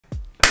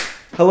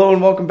Hello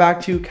and welcome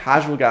back to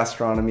Casual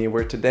Gastronomy,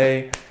 where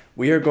today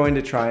we are going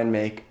to try and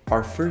make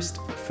our first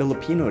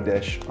Filipino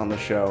dish on the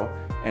show,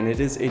 and it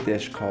is a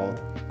dish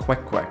called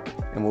Kwek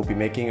Kwek, and we'll be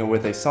making it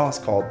with a sauce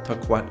called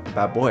tokwat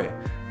baboy,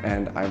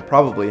 and I'm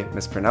probably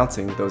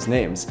mispronouncing those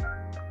names.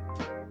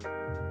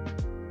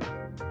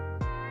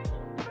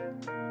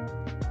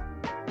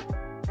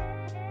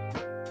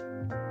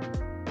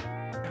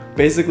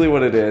 Basically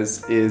what it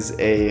is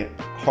a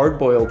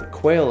hard-boiled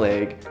quail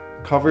egg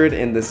covered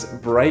in this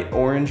bright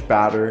orange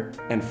batter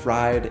and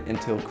fried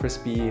until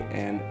crispy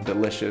and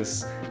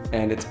delicious.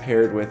 And it's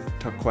paired with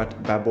tokwat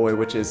baboy,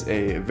 which is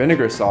a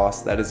vinegar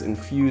sauce that is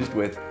infused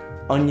with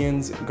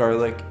onions,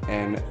 garlic,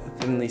 and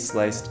thinly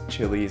sliced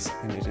chilies,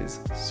 and it is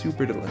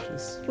super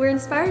delicious. We're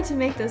inspired to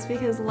make this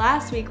because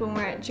last week when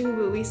we were at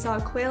Jungbu, we saw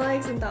quail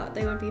eggs and thought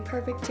they would be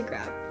perfect to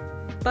grab.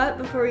 But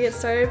before we get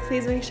started,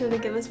 please make sure to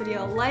give this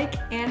video a like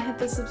and hit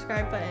the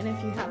subscribe button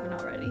if you haven't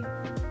already.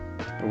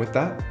 And with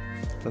that,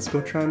 let's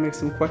go try and make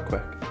some Kwek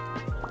Kwek.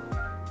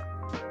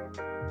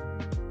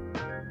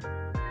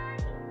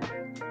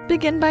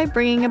 Begin by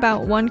bringing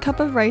about 1 cup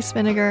of rice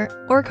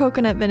vinegar, or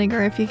coconut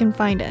vinegar if you can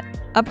find it,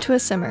 up to a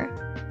simmer.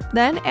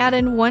 Then add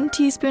in 1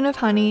 teaspoon of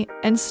honey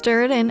and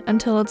stir it in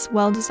until it's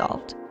well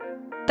dissolved.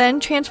 Then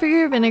transfer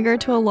your vinegar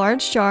to a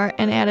large jar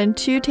and add in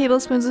 2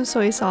 tablespoons of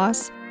soy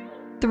sauce,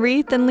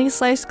 3 thinly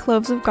sliced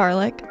cloves of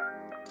garlic,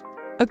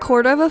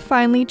 1/4 of a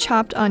finely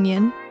chopped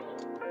onion,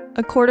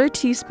 1/4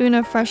 teaspoon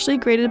of freshly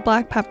grated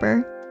black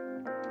pepper,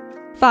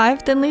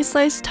 5 thinly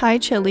sliced Thai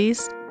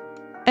chilies,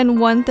 and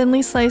 1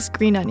 thinly sliced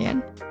green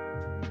onion.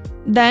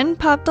 Then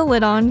pop the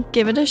lid on,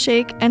 give it a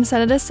shake, and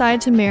set it aside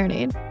to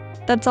marinate.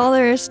 That's all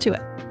there is to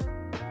it.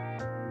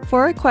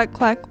 For a Kwek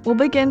Kwek, we'll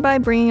begin by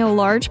bringing a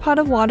large pot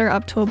of water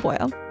up to a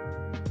boil.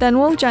 Then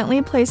we'll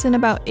gently place in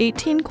about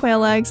 18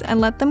 quail eggs and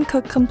let them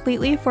cook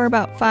completely for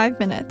about 5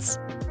 minutes.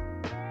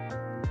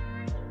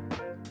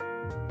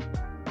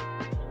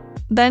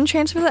 Then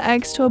transfer the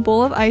eggs to a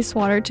bowl of ice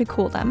water to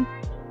cool them.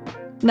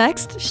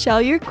 Next,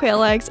 shell your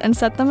quail eggs and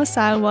set them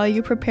aside while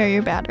you prepare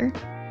your batter.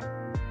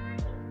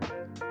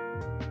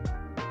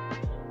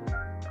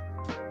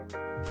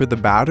 For the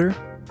batter,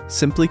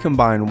 simply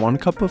combine 1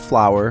 cup of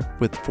flour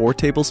with 4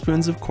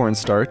 tablespoons of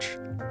cornstarch,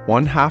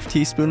 1/2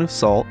 teaspoon of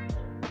salt,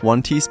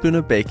 1 teaspoon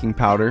of baking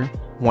powder,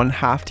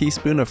 1/2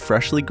 teaspoon of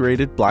freshly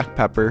grated black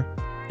pepper,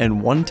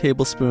 and 1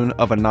 tablespoon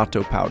of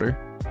annatto powder.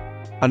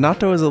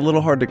 Annatto is a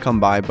little hard to come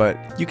by, but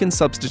you can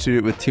substitute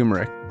it with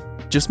turmeric.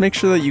 Just make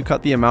sure that you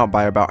cut the amount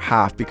by about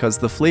half because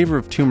the flavor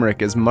of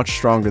turmeric is much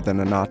stronger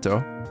than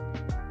annatto.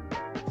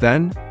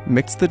 Then,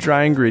 mix the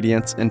dry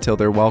ingredients until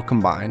they're well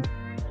combined.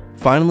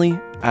 Finally,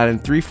 add in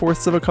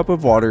 3/4 of a cup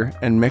of water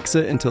and mix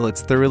it until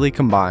it's thoroughly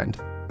combined.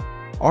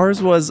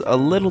 Ours was a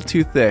little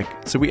too thick,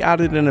 so we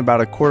added in about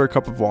 1/4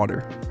 cup of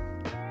water.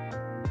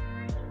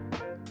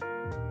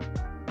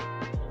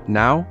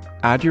 Now,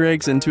 add your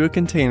eggs into a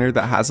container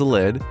that has a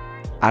lid,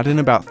 add in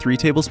about 3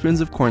 tablespoons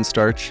of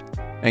cornstarch,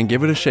 and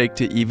give it a shake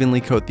to evenly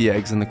coat the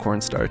eggs in the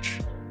cornstarch.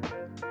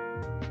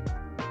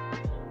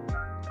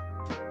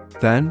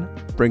 Then,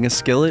 bring a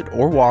skillet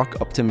or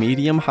wok up to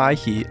medium-high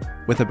heat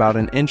with about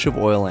 1 inch of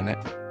oil in it.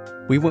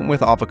 We went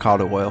with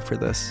avocado oil for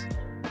this.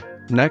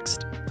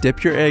 Next,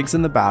 dip your eggs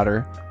in the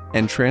batter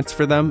and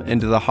transfer them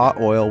into the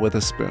hot oil with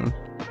a spoon.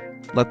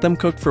 Let them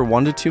cook for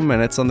 1 to 2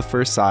 minutes on the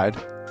first side,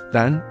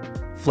 then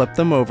flip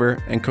them over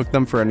and cook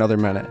them for another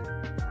minute.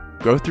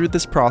 Go through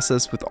this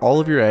process with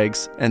all of your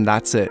eggs, and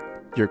that's it.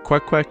 Your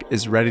Kwek Kwek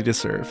is ready to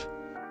serve.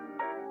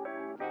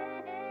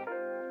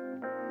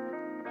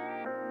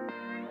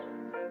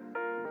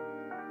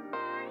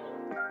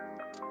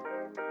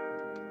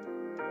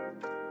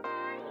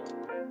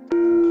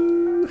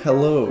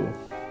 Hello,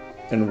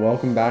 and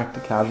welcome back to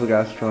Casual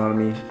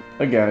Gastronomy.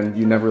 Again,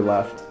 you never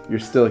left. You're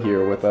still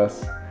here with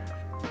us.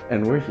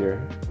 And we're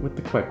here with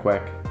the Kwek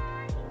Kwek.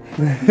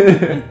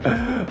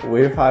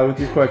 Wave high with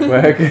your Kwek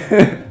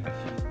Kwek.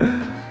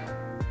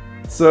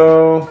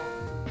 So,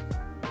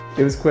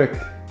 it was quick.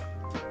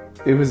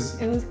 It was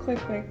Kwek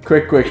Kwek.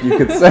 Kwek Kwek, you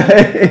could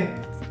say.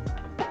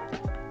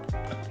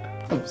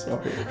 I'm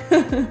sorry.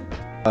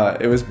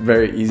 It was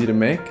very easy to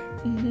make.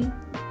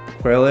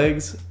 Quail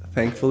eggs,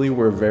 thankfully,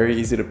 were very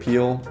easy to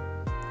peel.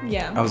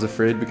 Yeah. I was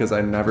afraid because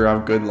I never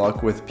have good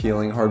luck with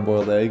peeling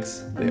hard-boiled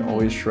eggs. They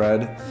always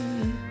shred.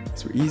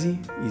 These were easy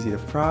to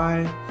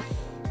fry.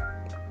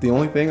 The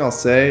only thing I'll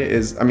say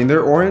is, I mean,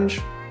 they're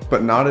orange,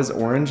 but not as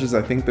orange as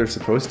I think they're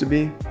supposed to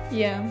be.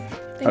 Yeah.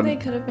 I think they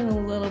could have been a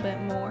little bit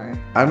more.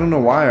 I don't know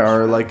why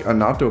our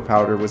annatto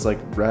powder was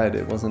red.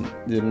 It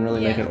didn't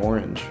really make it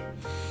orange.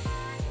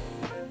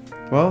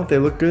 Well, they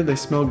look good. They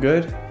smell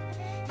good.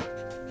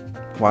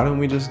 Why don't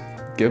we just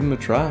give them a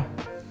try?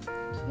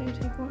 Should I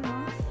take one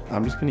off?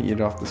 I'm just gonna eat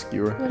it off the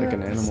skewer like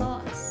an animal.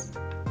 Sauce?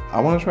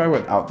 I want to try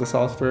without the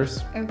sauce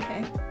first.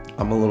 Okay.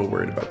 I'm a little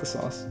worried about the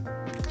sauce.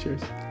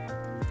 Cheers.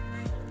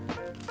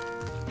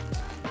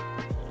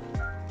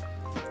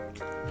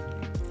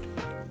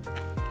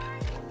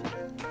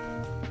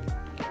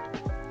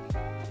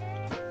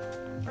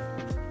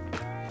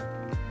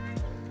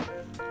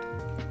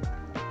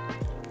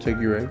 Take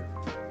your egg.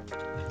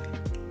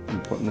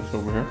 I'm putting this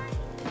over here.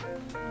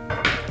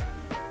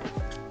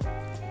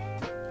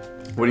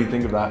 What do you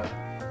think of that?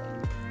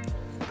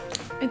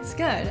 It's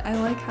good. I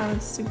like how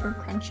it's super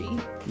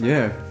crunchy.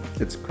 Yeah,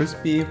 it's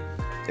crispy,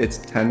 it's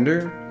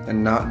tender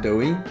and not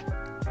doughy.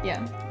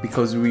 Yeah.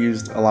 Because we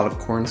used a lot of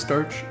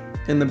cornstarch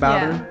in the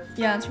batter.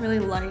 Yeah, it's really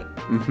light.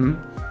 Mm-hmm.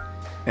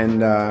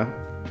 And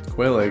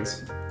quail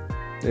eggs,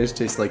 they just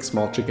taste like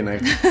small chicken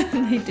eggs.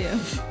 They do.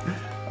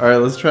 All right,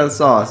 let's try the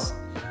sauce.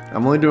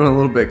 I'm only doing a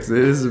little bit because it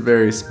is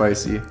very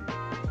spicy.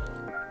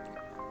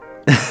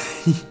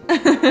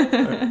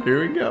 Right,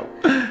 here we go.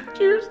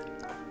 Cheers.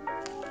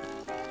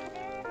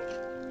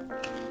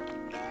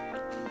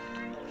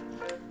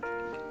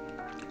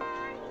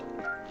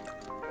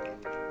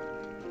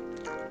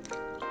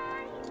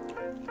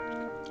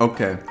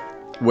 Okay,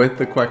 with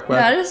the Kwek Kwek.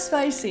 That is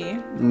spicy.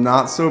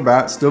 Not so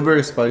bad, still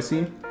very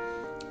spicy.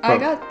 I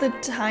got the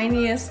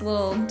tiniest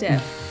little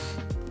dip.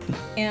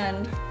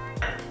 And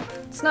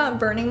it's not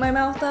burning my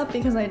mouth up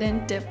because I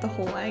didn't dip the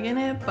whole egg in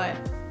it, but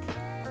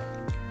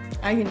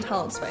I can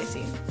tell it's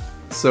spicy.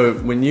 So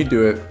when you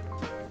do it,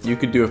 you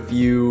could do a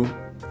few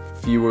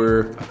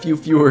fewer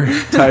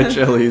Thai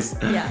chilies.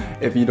 Yeah.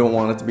 If you don't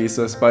want it to be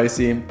so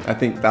spicy. I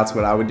think that's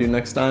what I would do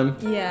next time.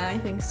 Yeah, I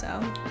think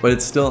so. But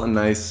it's still a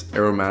nice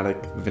aromatic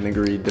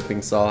vinegary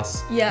dipping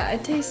sauce. Yeah,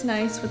 it tastes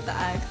nice with the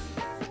egg.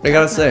 I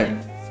gotta say,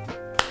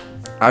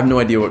 I have no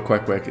idea what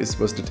Kwek Kwek is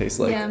supposed to taste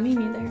like. Yeah, me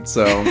neither.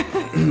 So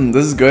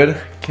this is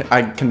good.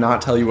 I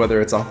cannot tell you whether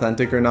it's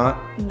authentic or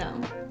not. No.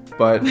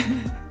 But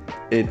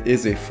it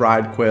is a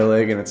fried quail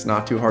egg and it's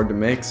not too hard to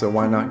make, so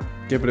why not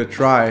give it a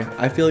try?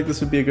 I feel like this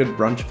would be a good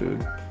brunch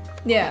food.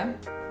 Yeah,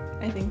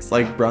 I think so.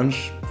 Like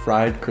brunch,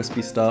 fried,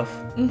 crispy stuff,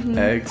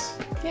 eggs.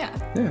 Yeah.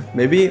 Yeah,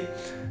 maybe,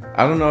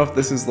 I don't know if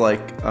this is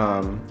like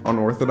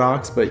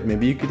unorthodox, but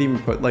maybe you could even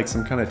put like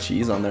some kind of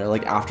cheese on there.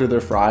 Like after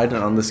they're fried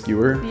and on the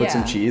skewer, put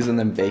some cheese and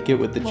then bake it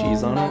with the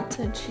cheese on it.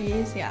 Melted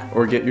cheese, yeah.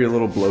 Or get your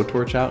little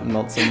blowtorch out and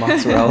melt some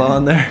mozzarella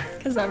on there.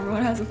 Because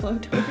everyone has a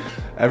blowtorch.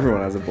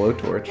 Everyone has a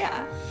blowtorch.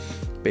 Yeah.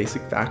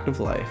 Basic fact of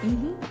life.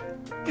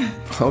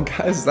 Well,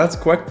 guys, that's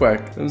Kwek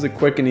Kwek. It was a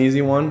quick and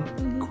easy one.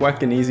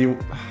 Kwek and easy.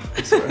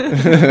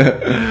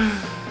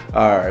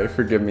 All right,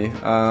 forgive me.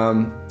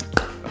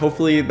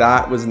 Hopefully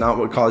that was not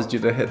what caused you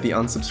to hit the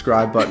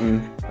unsubscribe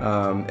button.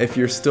 If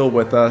you're still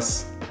with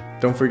us,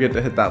 don't forget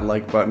to hit that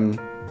like button.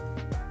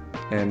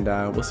 And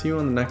we'll see you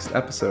on the next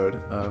episode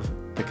of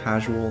The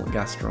Casual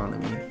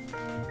Gastronomy.